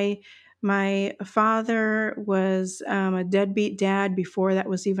that. My father was a deadbeat dad before that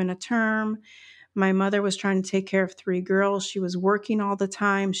was even a term. My mother was trying to take care of 3 girls. She was working all the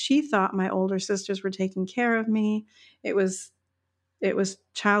time. She thought my older sisters were taking care of me. It was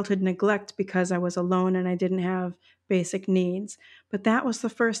childhood neglect because I was alone and I didn't have basic needs. But that was the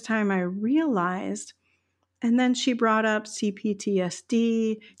first time I realized. And then she brought up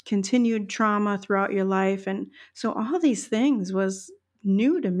CPTSD, continued trauma throughout your life. And so all these things was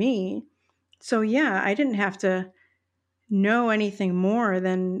new to me. So yeah, I didn't have to know anything more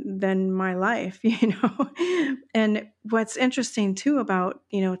than my life, And what's interesting too about,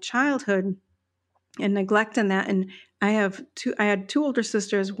 childhood and neglect in that. And I had 2 older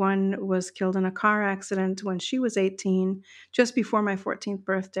sisters. One was killed in a car accident when she was 18, just before my 14th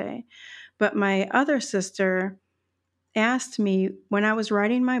birthday. But my other sister asked me when I was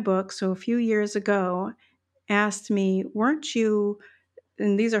writing my book, so a few years ago, asked me, weren't you,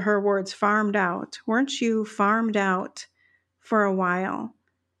 and these are her words, farmed out? Weren't you farmed out for a while?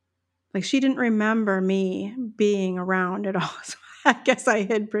 Like she didn't remember me being around at all. So I guess I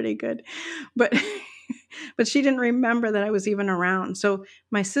hid pretty good. But but she didn't remember that I was even around. So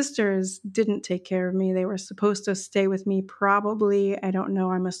my sisters didn't take care of me. They were supposed to stay with me probably, I don't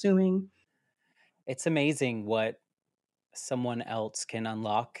know, I'm assuming. It's amazing what someone else can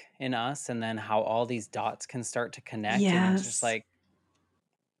unlock in us, and then how all these dots can start to connect, and it's just Yes. like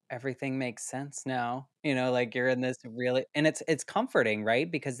everything makes sense now. Like you're in this really, and it's comforting, right?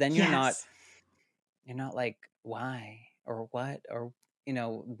 Because then Yes. you're not like why or what or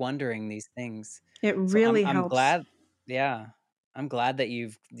wondering these things. It So really I'm helps. glad, yeah. I'm glad that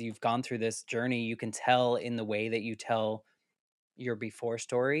you've gone through this journey. You can tell in the way that you tell your before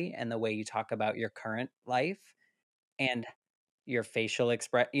story and the way you talk about your current life and your facial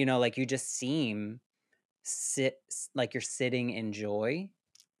express, like you just seem like you're sitting in joy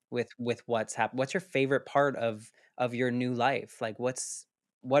with what's happened. What's your favorite part of your new life? Like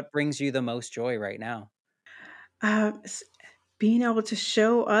what brings you the most joy right now? Uh, s- Being able to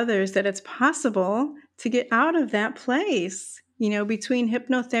show others that it's possible to get out of that place, between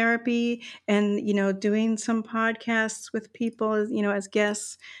hypnotherapy and, doing some podcasts with people, as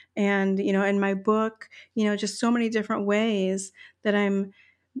guests and, in my book, just so many different ways that I'm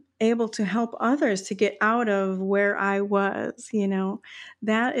able to help others to get out of where I was,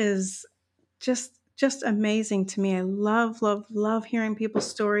 that is just amazing to me. I love, love, love hearing people's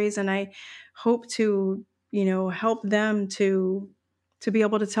stories, and I hope to, help them to be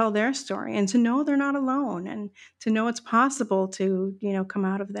able to tell their story and to know they're not alone and to know it's possible to, come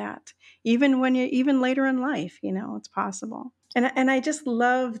out of that. Even later in life, it's possible. And I just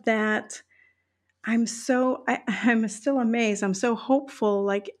love that I'm still amazed. I'm so hopeful.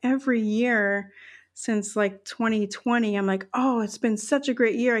 Like every year since like 2020, I'm like, oh, it's been such a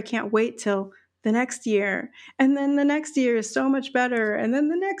great year. I can't wait till the next year. And then the next year is so much better. And then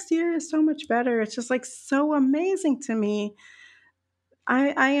the next year is so much better. It's just like so amazing to me.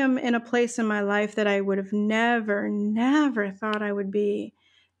 I am in a place in my life that I would have never, never thought I would be.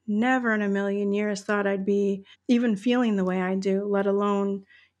 Never in a million years thought I'd be even feeling the way I do, let alone,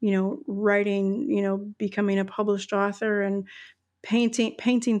 writing, becoming a published author and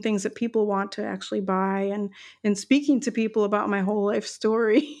painting things that people want to actually buy and speaking to people about my whole life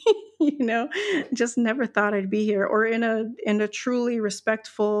story. Just never thought I'd be here or in a truly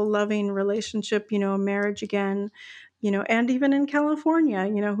respectful, loving relationship, marriage again, and even in California,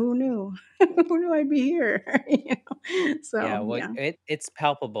 who knew? Who knew I'd be here? Yeah, So well, yeah. it's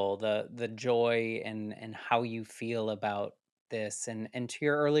palpable, the joy and how you feel about this. And to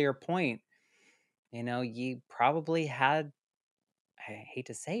your earlier point, you probably had, I hate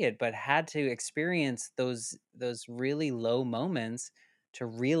to say it, but had to experience those really low moments to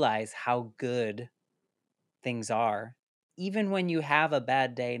realize how good things are. Even when you have a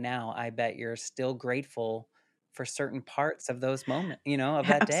bad day now, I bet you're still grateful for certain parts of those moments, of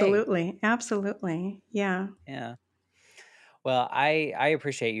that day. Absolutely. Absolutely. Yeah. Yeah. Well, I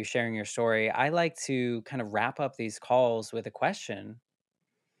appreciate you sharing your story. I like to kind of wrap up these calls with a question.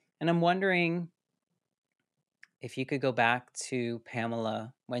 And I'm wondering if you could go back to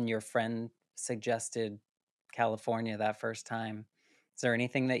Pamela when your friend suggested California that first time. Is there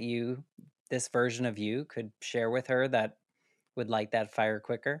anything that this version of you, could share with her that would light that fire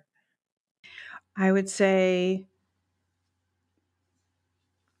quicker? I would say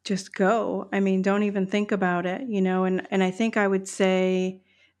just go. I mean, don't even think about it, and I think I would say,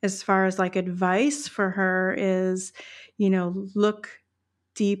 as far as like advice for her is, look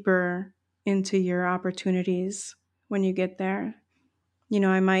deeper into your opportunities when you get there.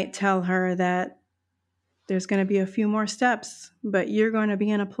 I might tell her that there's going to be a few more steps, but you're going to be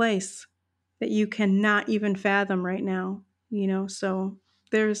in a place that you cannot even fathom right now, so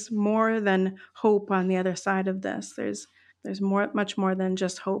there's more than hope on the other side of this. There's much more than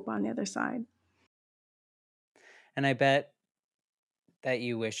just hope on the other side. And I bet that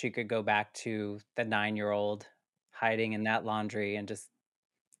you wish you could go back to the 9-year-old hiding in that laundry and just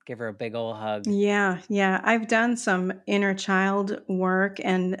give her a big old hug. Yeah, yeah. I've done some inner child work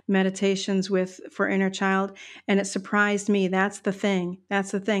and meditations for inner child, and it surprised me. That's the thing.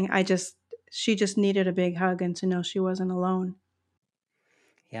 That's the thing. She just needed a big hug and to know she wasn't alone.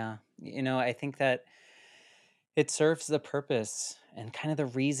 Yeah. I think that it serves the purpose, and kind of the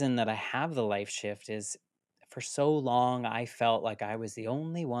reason that I have the life shift is for so long I felt like I was the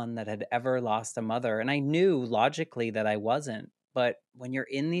only one that had ever lost a mother. And I knew logically that I wasn't. But when you're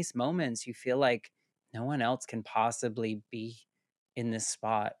in these moments, you feel like no one else can possibly be in this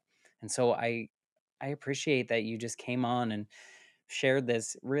spot. And so I appreciate that you just came on and shared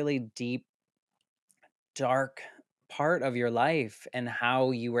this really deep, dark part of your life and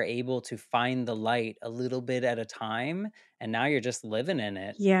how you were able to find the light a little bit at a time, and now you're just living in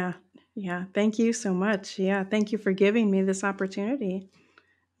it. Yeah, yeah. Thank you so much. Yeah, thank you for giving me this opportunity.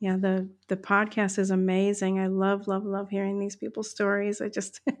 Yeah, the podcast is amazing. I love, love, love hearing these people's stories. I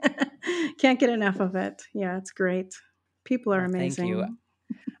just can't get enough of it. Yeah, it's great. People are Well, thank you. amazing.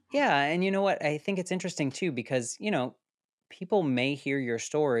 Yeah, and you know what? I think it's interesting too because, people may hear your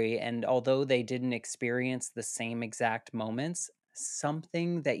story, and although they didn't experience the same exact moments,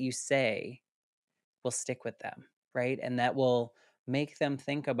 something that you say will stick with them, right? And that will make them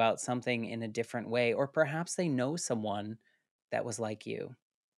think about something in a different way, or perhaps they know someone that was like you,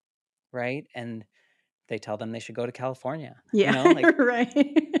 right? And they tell them they should go to California, Yeah, like right.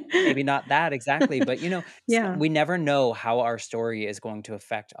 maybe not that exactly, but Yeah, we never know how our story is going to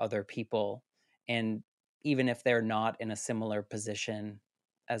affect other people. And even if they're not in a similar position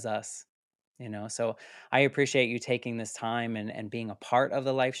as us, so I appreciate you taking this time and being a part of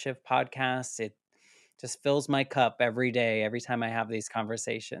the Life Shift podcast. It just fills my cup every day, every time I have these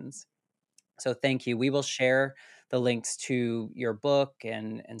conversations. So thank you. We will share the links to your book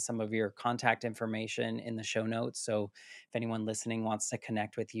and some of your contact information in the show notes. So if anyone listening wants to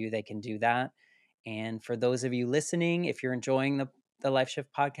connect with you, they can do that. And for those of you listening, if you're enjoying the Life Shift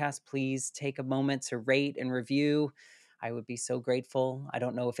podcast, please take a moment to rate and review. I would be so grateful. I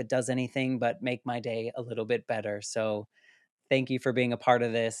don't know if it does anything but make my day a little bit better. So thank you for being a part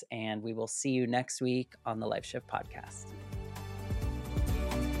of this, and we will see you next week on the Life Shift podcast.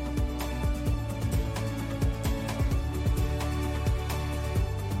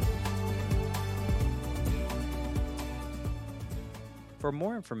 For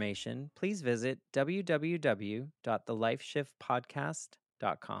more information, please visit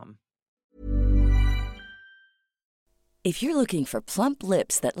www.thelifeshiftpodcast.com. If you're looking for plump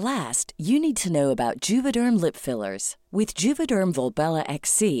lips that last, you need to know about Juvederm lip fillers. With Juvederm Volbella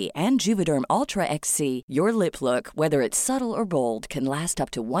XC and Juvederm Ultra XC, your lip look, whether it's subtle or bold, can last up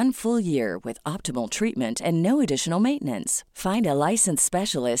to 1 full year with optimal treatment and no additional maintenance. Find a licensed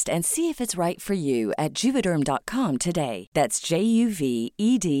specialist and see if it's right for you at Juvederm.com today. That's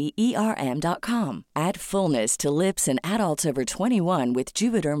JUVEDERM.com. Add fullness to lips in adults over 21 with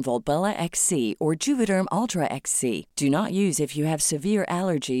Juvederm Volbella XC or Juvederm Ultra XC. Do not use if you have severe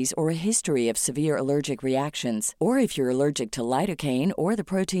allergies or a history of severe allergic reactions, or if you're allergic to lidocaine or the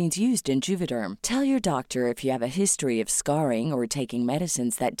proteins used in Juvederm. Tell your doctor if you have a history of scarring or taking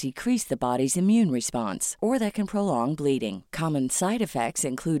medicines that decrease the body's immune response or that can prolong bleeding. Common side effects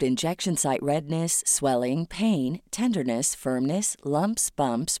include injection site redness, swelling, pain, tenderness, firmness, lumps,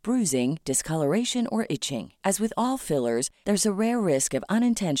 bumps, bruising, discoloration, or itching. As with all fillers, there's a rare risk of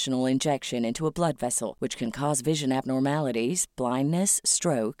unintentional injection into a blood vessel, which can cause vision abnormalities, blindness,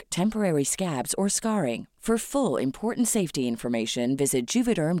 stroke, temporary scabs, or scarring. For full, important safety information, visit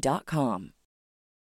Juvederm.com.